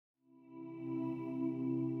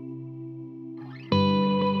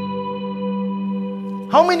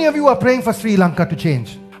How many of you are praying for Sri Lanka to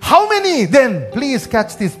change? How many then? Please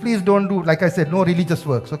catch this. Please don't do, like I said, no religious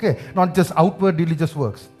works, okay? Not just outward religious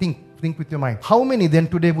works. Think with your mind. How many then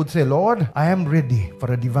today would say, Lord, I am ready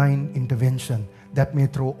for a divine intervention that may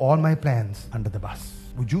throw all my plans under the bus?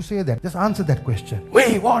 Would you say that? Just answer that question.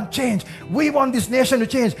 We want change. We want this nation to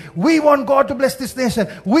change. We want God to bless this nation.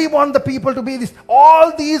 We want the people to be this.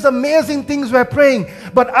 All these amazing things we're praying.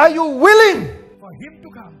 But are you willing for Him to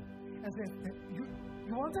come and say,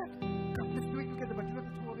 you want that? Come, let's do it together. But you have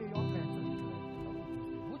to throw away your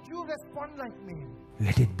plans. Would you respond like me?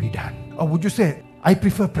 Let it be done. Or would you say, I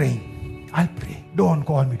prefer praying. I'll pray. Don't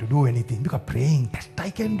call me to do anything, because praying, that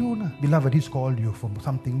I can do now. Beloved, He's called you for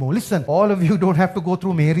something more. Listen, all of you don't have to go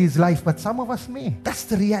through Mary's life, but some of us may. That's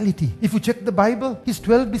the reality. If you check the Bible, His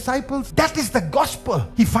 12 disciples, that is the gospel.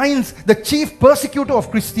 He finds the chief persecutor of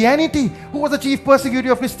Christianity. Who was the chief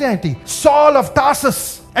persecutor of Christianity? Saul of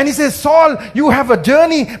Tarsus. And he says, Saul, you have a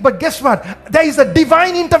journey, but guess what? There is a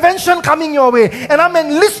divine intervention coming your way, and I'm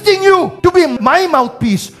enlisting you to be my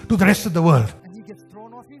mouthpiece to the rest of the world.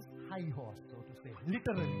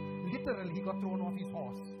 Literally, he got thrown off his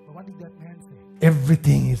horse. But what did that man say?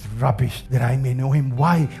 Everything is rubbish that I may know Him.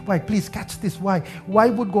 Why? Please catch this. Why? Why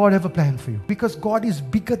would God have a plan for you? Because God is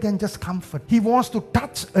bigger than just comfort. He wants to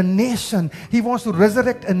touch a nation. He wants to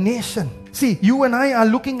resurrect a nation. See, you and I are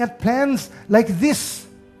looking at plans like this.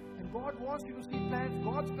 And God wants you to see plans,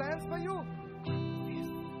 God's plans for you.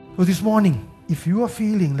 So this morning, if you are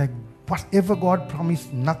feeling like whatever God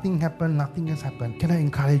promised, nothing happened, nothing has happened, can I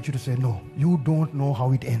encourage you to say, no, you don't know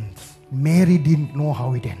how it ends. Mary didn't know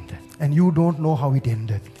how it ended. And you don't know how it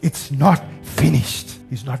ended. It's not finished.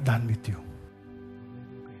 He's not done with you.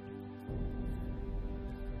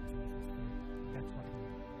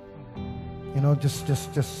 You know,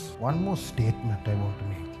 just one more statement I want to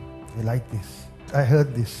make. I like this. I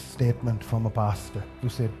heard this statement from a pastor who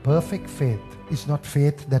said, perfect faith is not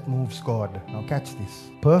faith that moves God. Now catch this.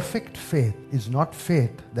 Perfect faith is not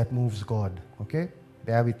faith that moves God. Okay?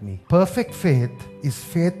 Bear with me. Perfect faith is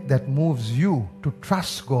faith that moves you to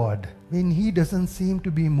trust God when He doesn't seem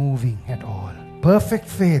to be moving at all. Perfect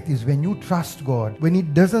faith is when you trust God, when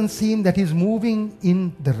it doesn't seem that He's moving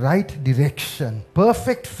in the right direction.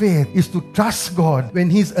 Perfect faith is to trust God when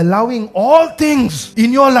He's allowing all things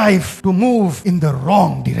in your life to move in the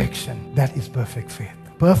wrong direction. That is perfect faith.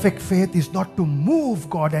 Perfect faith is not to move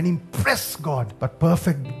God and impress God, but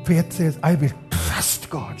perfect faith says, I will trust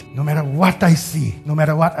God no matter what I see, no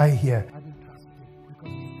matter what I hear.